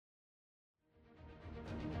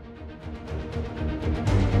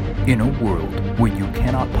In a world where you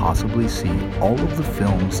cannot possibly see all of the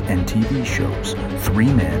films and TV shows,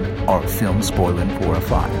 three men are film spoiling for a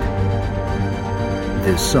fight.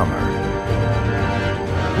 This summer,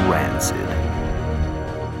 Rancid.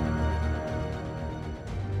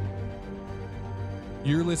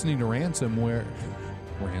 You're listening to Ransom.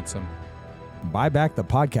 Buy back the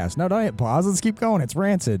podcast. No, don't hit pause. Let's keep going. It's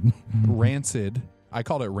Rancid. Rancid. I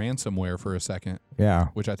called it ransomware for a second. Yeah.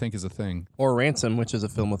 Which I think is a thing. Or Ransom, which is a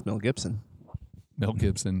film with Mel Gibson. Mel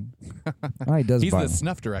Gibson. Oh, he does. He's the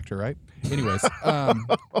snuff director, right? Anyways.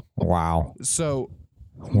 Wow. So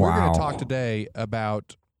we're going to talk today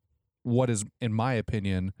about what is, in my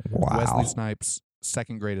opinion, Wesley Snipes'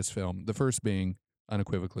 second greatest film. The first being,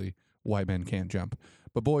 unequivocally, White Men Can't Jump.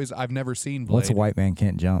 But boys, I've never seen Blade. What's a White Man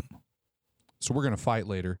Can't Jump? So we're going to fight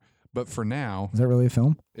later. But for now... Is that really a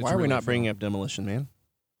film? Why are we not bringing up Demolition Man?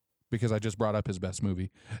 Because I just brought up his best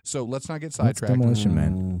movie. So let's not get sidetracked. Demolition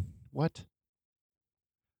Man. What?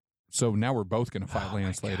 So now we're both going to fight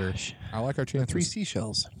Lance later. I like our chances. 3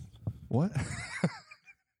 seashells. What?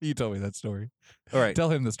 You told me that story. All right. Tell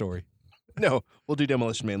him the story. No, we'll do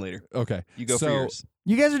Demolition Man later. Okay. You go for yours.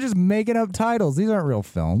 You guys are just making up titles. These aren't real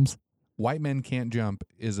films. White Men Can't Jump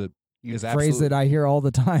is a phrase that I hear all the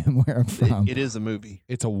time where I'm from. It is a movie.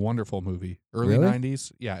 It's a wonderful movie. Early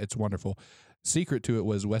 90s. Yeah, it's wonderful. Secret to it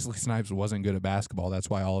was Wesley Snipes wasn't good at basketball. That's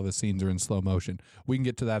why all of his scenes are in slow motion. We can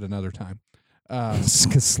get to that another time.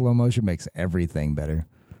 Because slow motion makes everything better.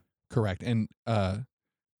 Correct. And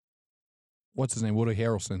what's his name? Woody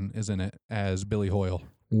Harrelson is in it as Billy Hoyle.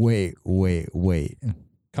 Wait.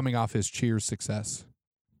 Coming off his Cheers success.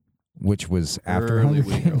 Which was after Early Hunger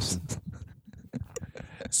Woody Games.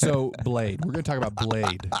 So, Blade. We're going to talk about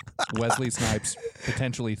Blade. Wesley Snipes'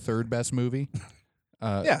 potentially third best movie.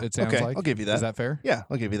 It sounds like. I'll give you that. Is that fair? Yeah,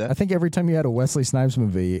 I'll give you that. I think every time you had a Wesley Snipes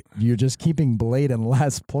movie, you're just keeping Blade in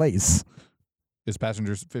last place. Is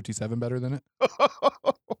Passengers 57 better than it?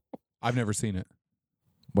 I've never seen it.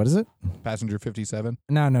 What is it? Passenger 57?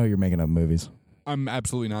 No, you're making up movies. I'm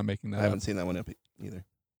absolutely not making that I haven't up. seen that one up either.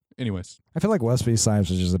 Anyways. I feel like Wesley Snipes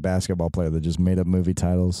is just a basketball player that just made up movie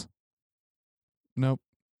titles. Nope.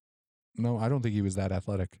 No, I don't think he was that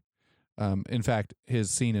athletic. In fact,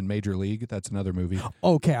 his scene in Major League, that's another movie.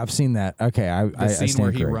 Okay, I've seen that. Okay, The scene stand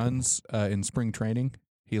where he corrected. runs in spring training,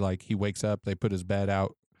 he wakes up, they put his bed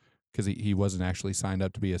out because he wasn't actually signed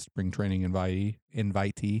up to be a spring training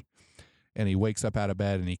invitee. And he wakes up out of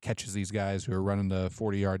bed and he catches these guys who are running the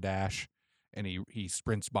 40-yard dash, and he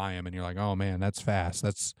sprints by him, and you're like, oh man, that's fast.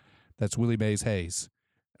 That's Willie Mays Hayes,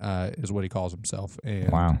 is what he calls himself. And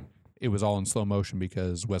Wow. it was all in slow motion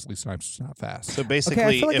because Wesley Snipes was not fast. So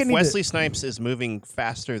basically, feel like I if need Wesley Snipes is moving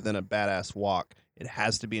faster than a badass walk, it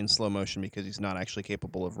has to be in slow motion because he's not actually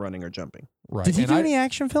capable of running or jumping. Right. Did he And do any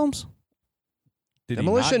action films? did he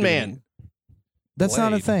Demolition not do Man. any- That's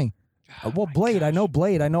not a Blade. thing. Well, Blade, I know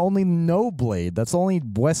Blade. I only know Blade. That's the only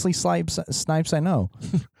Wesley Snipes I know.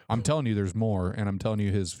 I'm telling you there's more, and I'm telling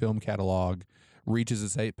you his film catalog reaches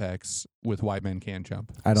its apex with White Men Can't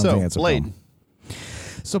Jump. I don't So, think it's a Blade. film.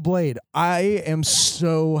 So Blade, I am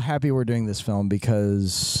so happy we're doing this film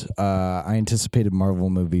because I anticipated Marvel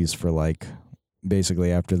movies for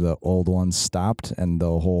basically after the old ones stopped and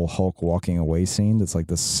the whole Hulk walking away scene. That's like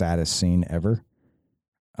the saddest scene ever.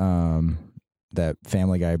 That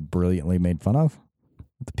Family Guy brilliantly made fun of.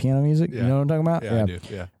 The piano music, Yeah. you know what I'm talking about? Yeah, I do.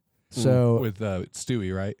 Yeah. So With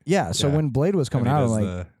Stewie, right? yeah, so Yeah. when Blade was coming And he out,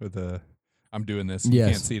 I'm does like, I'm doing this. You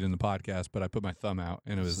Yes. can't see it in the podcast, but I put my thumb out,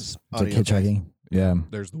 and it was it's like Audio guys. hitchhiking. Yeah.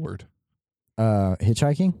 there's the word.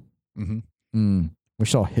 Hitchhiking? Mm-hmm. We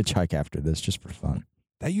should all hitchhike after this just for fun.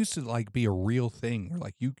 That used to be a real thing.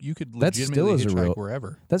 Where you could That still legitimately is a hitchhike real-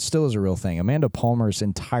 wherever. That still is a real thing. Amanda Palmer's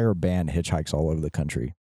entire band hitchhikes all over the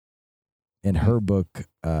country. In her book,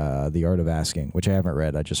 The Art of Asking, which I haven't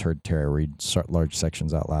read, I just heard Tara read large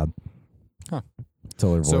sections out loud. Huh.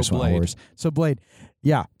 Till her So voice went Blade. hoarse. So Blade,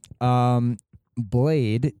 yeah.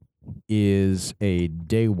 Blade is a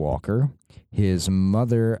daywalker. His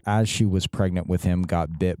mother, as she was pregnant with him,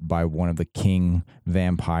 got bit by one of the king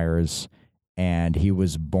vampires, and he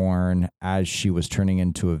was born as she was turning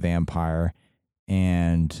into a vampire,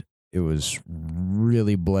 and it was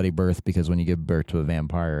really bloody birth because when you give birth to a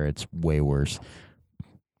vampire, it's way worse.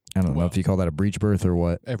 I don't know if you call that a breech birth or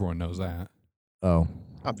what. Everyone knows that. Oh,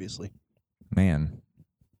 Obviously. man.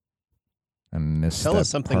 I missed Tell that us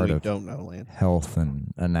something part we of don't know, Lance. health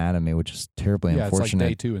and anatomy, which is terribly Yeah, it's like unfortunate.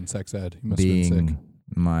 day 2 in sex ed. He must have been sick. Being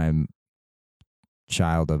my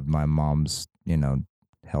child of my mom's,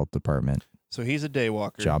 health department. So he's a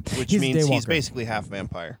daywalker, Job. which He's a means he's daywalker. basically half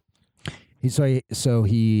vampire. So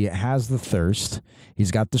he has the thirst.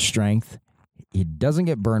 He's got the strength. he doesn't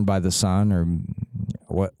get burned by the sun or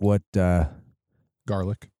what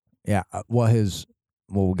Garlic. yeah,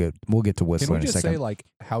 we'll get to Whistler Can we in a just second. say like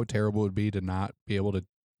how terrible it would be to not be able to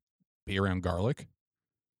be around garlic?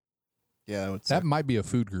 Yeah, that would That suck. might be a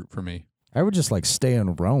food group for me. I would just like stay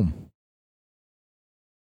in Rome.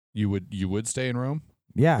 You would stay in Rome?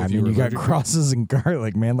 Yeah, If I you mean were you got allergic to it? crosses and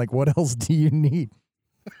garlic, man. Like what else do you need?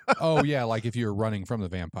 Oh yeah, like if you were running from the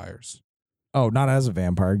vampires. Oh, not as a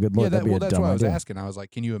vampire. Good lord, that'd be a that's dumb what I was idea. asking. I was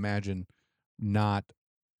like, can you imagine not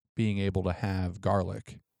being able to have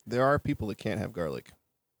garlic? There are people that can't have garlic.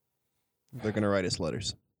 They're going to write us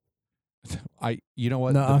letters. You know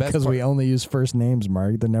what? No, The best because part- we only use first names,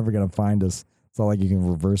 Mark. They're never gonna find us. It's not like you can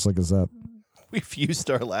reverse look us up. We've used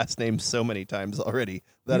our last name so many times already.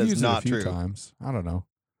 That we've is used it a not few true. times. I don't know.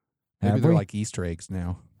 Maybe Have they're we? like Easter eggs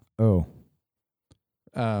now. Oh,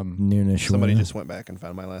 Noonish. Somebody winner. just went back and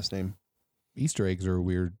found my last name. Easter eggs are a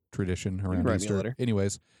weird tradition around write me a Easter. letter.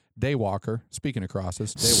 Anyways, Daywalker. Speaking of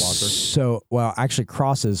crosses, Daywalker. So, well, actually,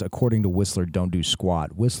 crosses, according to Whistler, don't do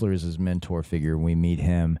squat. Whistler is his mentor figure. We meet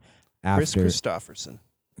him Chris after Christopherson.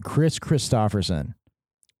 Chris Christopherson.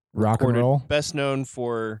 Rock and Recorded- roll. Best known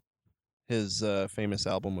for his famous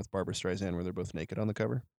album with Barbra Streisand where they're both naked on the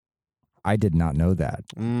cover. I did not know that.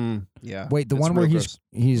 Yeah. Wait, the It's one where real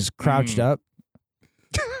he's crouched Mm. up.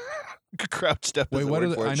 gross. Crouched up Wait, is the what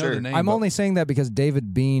word are for the, it, I know sure. the name. I'm but only saying that because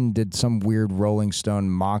David Bean did some weird Rolling Stone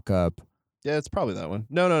mock-up Yeah, it's probably that one.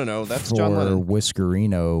 No. That's for John Lennon.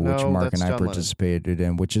 Whiskerino, which No, Mark that's and I John Lennon. participated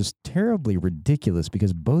in, which is terribly ridiculous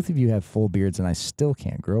because both of you have full beards and I still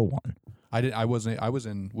can't grow one. I was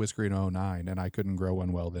in Whisker in 09 and I couldn't grow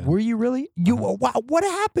one well then. Were you really? You Uh-huh. wow, what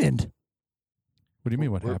happened? What do you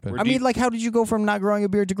mean? What We're- happened? we're I mean, deep- like, how did you go from not growing a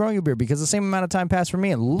beard to growing a beard? Because the same amount of time passed for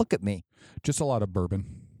me, and look at me. Just a lot of bourbon,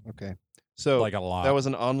 Okay. So like a lot. that was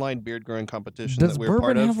an online beard growing competition Does that we were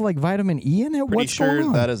part bourbon of. have like vitamin E in it? Pretty What's sure going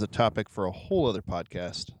on? that is a topic for a whole other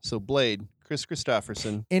podcast. So Blade, Chris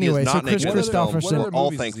Christopherson. he is Anyway, so not Chris naked in this film. Christopherson- We're What other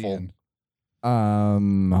all movies is he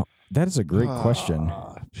thankful. in? That is a great question.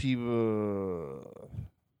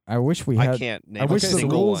 I wish we I had. can't name I wish a the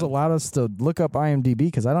single rules one. allowed us to look up IMDb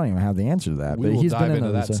because I don't even have the answer to that. We but will he's dive been in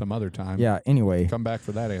into those, that some other time. Yeah. Anyway, Come back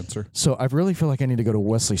for that answer. so I really feel like I need to go to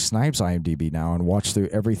Wesley Snipes' IMDb now and watch through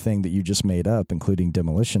everything that you just made up, including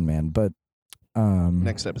Demolition Man. But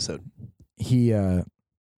Next episode. he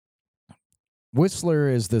Whistler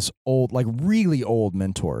is this old, like really old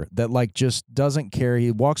mentor that like just doesn't care. He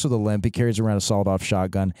walks with a limp. He carries around a sawed-off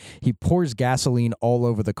shotgun. He pours gasoline all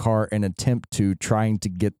over the car in attempt to trying to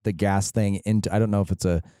get the gas thing into. I don't know if it's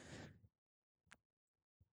a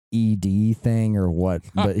ED thing or what,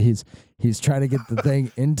 but he's trying to get the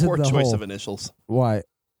thing into Poor the choice hole. of initials. Why?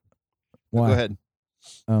 Why? Go ahead.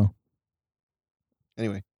 Oh,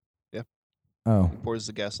 Anyway, oh. he pours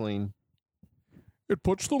the gasoline. It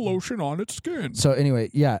puts the lotion on its skin. So anyway,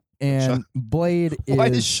 yeah, and Sean- Blade is Why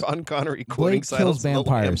is Sean Connery quoting Blade Silence kills of the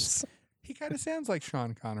vampires. Lambs? He kind of sounds like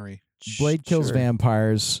Sean Connery. Blade kills Sure.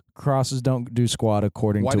 vampires. Crosses don't do squat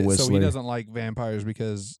according to Whistler. So he doesn't like vampires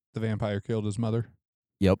because the vampire killed his mother?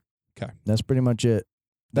 That's pretty much it.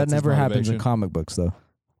 That That's his never happens in motivation. comic books, though.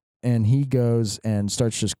 And he goes and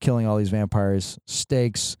starts just killing all these vampires,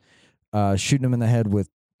 stakes, shooting them in the head with,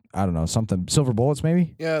 I don't know, something, silver bullets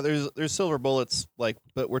maybe? Yeah, there's silver bullets,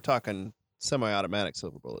 but we're talking semi-automatic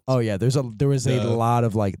silver bullets. Oh, yeah. There was a Duh. lot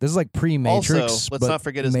of like, this is like pre-Matrix. Also, let's but not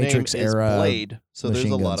forget his Matrix name is era Blade, so there's a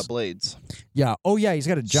machine lot guns. of blades. Yeah. Oh, yeah. He's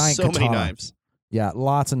got a giant so katana. many knives. Yeah.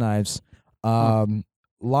 Lots of knives.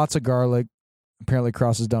 Lots of garlic. Apparently,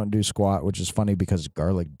 crosses don't do squat, which is funny because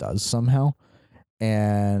garlic does somehow.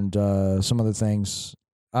 And some other things.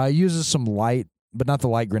 Uses some light, but not the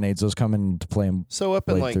light grenades. Those come into play in. So up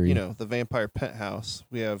in Blade like 3. the vampire penthouse,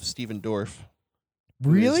 we have Steven Dorff. who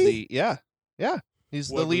is Really? yeah. He's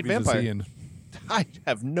What the lead movies is he vampire. in? I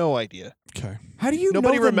have no idea. Okay. How do you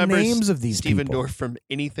Nobody know the remembers names of these Steven people? Dorff from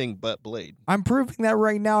anything but Blade. I'm proving that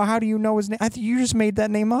right now. How do you know his name? I think you just made that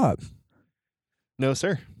name up. No,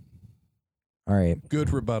 sir. All right.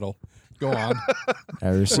 Good rebuttal. Go on. I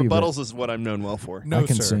received Rebuttals is what I'm known well for. No, I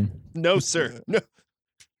can sir. see. No, sir. No.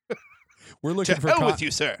 We're To looking for hell with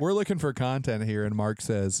you, sir. We're looking for content here, and Mark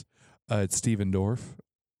says it's Steven Dorff.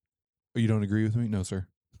 Oh, you don't agree with me? No, sir.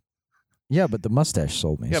 Yeah, but the mustache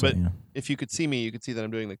sold me. Yeah, so, but- you know. If you could see me, you could see that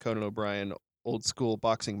I'm doing the Conan O'Brien old school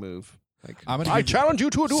boxing move. Like, I'm gonna I give you- challenge you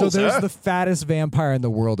to a duel, So there's sir. the fattest vampire in the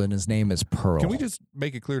world, and his name is Pearl. Can we just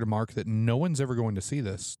make it clear to Mark that no one's ever going to see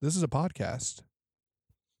this? This is a podcast.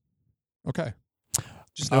 Okay.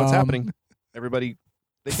 Just know what's happening. Everybody,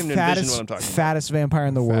 they can envision what I'm talking about. fattest vampire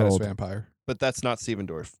in the Fattest world. vampire. But that's not Steven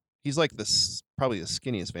Dorff. He's like probably the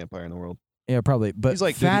skinniest vampire in the world. Yeah, probably. But He's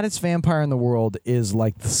like, dude, fattest vampire in the world is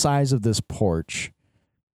like the size of this porch,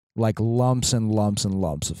 like lumps and lumps and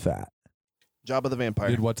lumps of fat. Jabba the Vampire.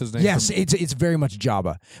 Dude, what's his name? Yes, from- it's very much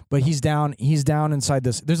Jabba, but he's down inside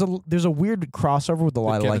this. There's a weird crossover with a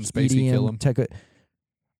lot of Kevin like Spacey kill him? EDM tech. by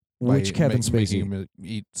Which Kevin making Spacey? him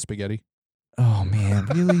eat spaghetti. Oh man,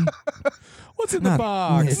 really? What's in Not- the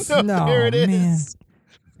box? No, there it man. is.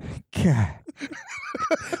 God.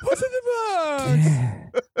 What's in the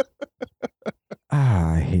box?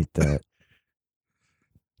 I hate that.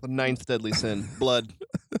 The 9th deadly sin, blood.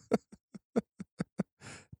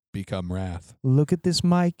 Become wrath. Look at this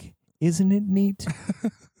mic. Isn't it neat?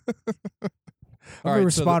 I'm All gonna right,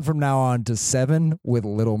 respond from now on to 7 with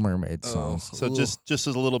Little Mermaid Oh. songs. So just as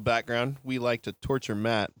a little background, we like to torture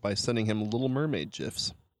Matt by sending him Little Mermaid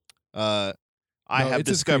gifs. I have it's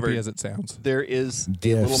as discovered creepy as it sounds. there is a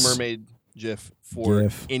Gifs. Little Mermaid gif for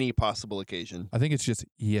Gif. any possible occasion. I think it's just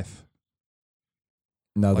yif.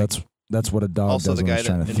 No, like- that's what a dog Also does the when guy he's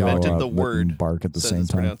trying that to throw invented up the and word bark at the Says same it's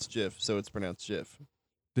time. pronounced GIF, so it's pronounced GIF.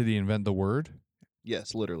 Did he invent the word?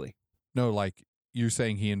 Yes, literally. No, like you're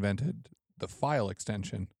saying he invented the file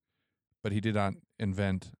extension, but he did not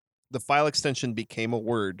invent. The file extension became a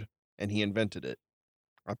word, and he invented it.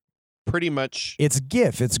 Pretty much It's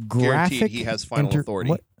GIF. It's guaranteed graphic. he has final authority.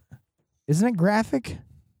 What? Isn't it graphic?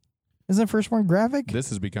 Isn't the first one graphic?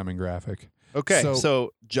 This is becoming graphic. Okay, So-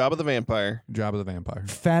 so Jabba the Vampire. Job of the Vampire.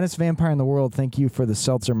 Fattest vampire in the world. Thank you for the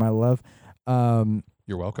seltzer, my love.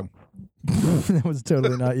 You're welcome. That was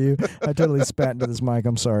totally not you. I totally spat into this mic.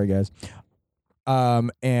 I'm sorry, guys.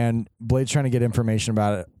 And Blade's trying to get information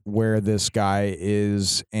about it, where this guy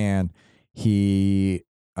is, and he,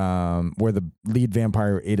 where the lead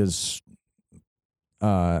vampire ate his,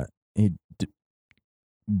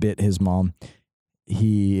 bit his mom.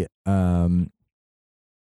 He, trying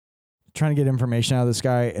to get information out of this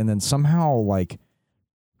guy, and then somehow like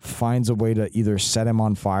finds a way to either set him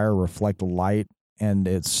on fire, reflect light. And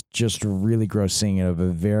it's just really gross seeing it of a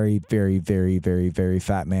very, very, very, very, very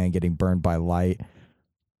fat man getting burned by light.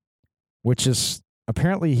 Which is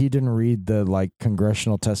apparently he didn't read the like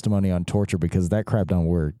congressional testimony on torture because that crap don't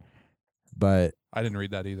work. But I didn't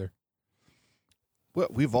read that either. Well,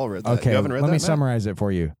 we've all read that. okay, You haven't read let that, me Matt? summarize it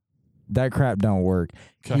for you. That crap don't work.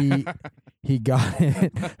 He got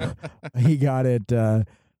it. He got it.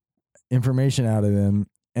 Information out of him.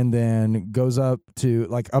 And then goes up to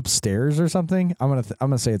like upstairs or something. I'm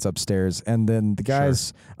gonna say it's upstairs. And then the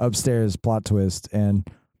guy's upstairs, plot twist, and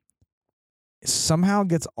somehow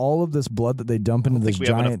gets all of this blood that they dump into I this think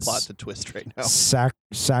we have enough giant plot to twist right now.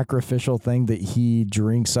 sacrificial thing that he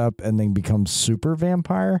drinks up and then becomes super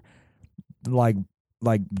vampire, like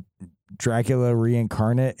Dracula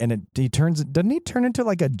reincarnate. And doesn't he turn into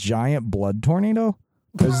like a giant blood tornado?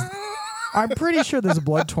 I'm pretty sure there's a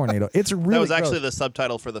blood tornado. It's really That was gross. actually the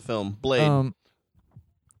subtitle for the film. Blade,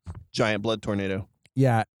 Giant Blood Tornado.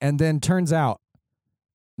 Yeah, and then turns out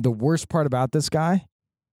the worst part about this guy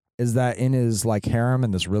is that in his like harem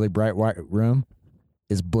in this really bright white room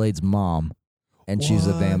is Blade's mom, and she's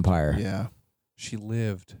a What? vampire. Yeah. She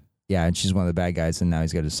lived. Yeah, and she's one of the bad guys, and now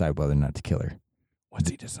he's got to decide whether or not to kill her. What's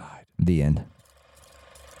he decide? The end.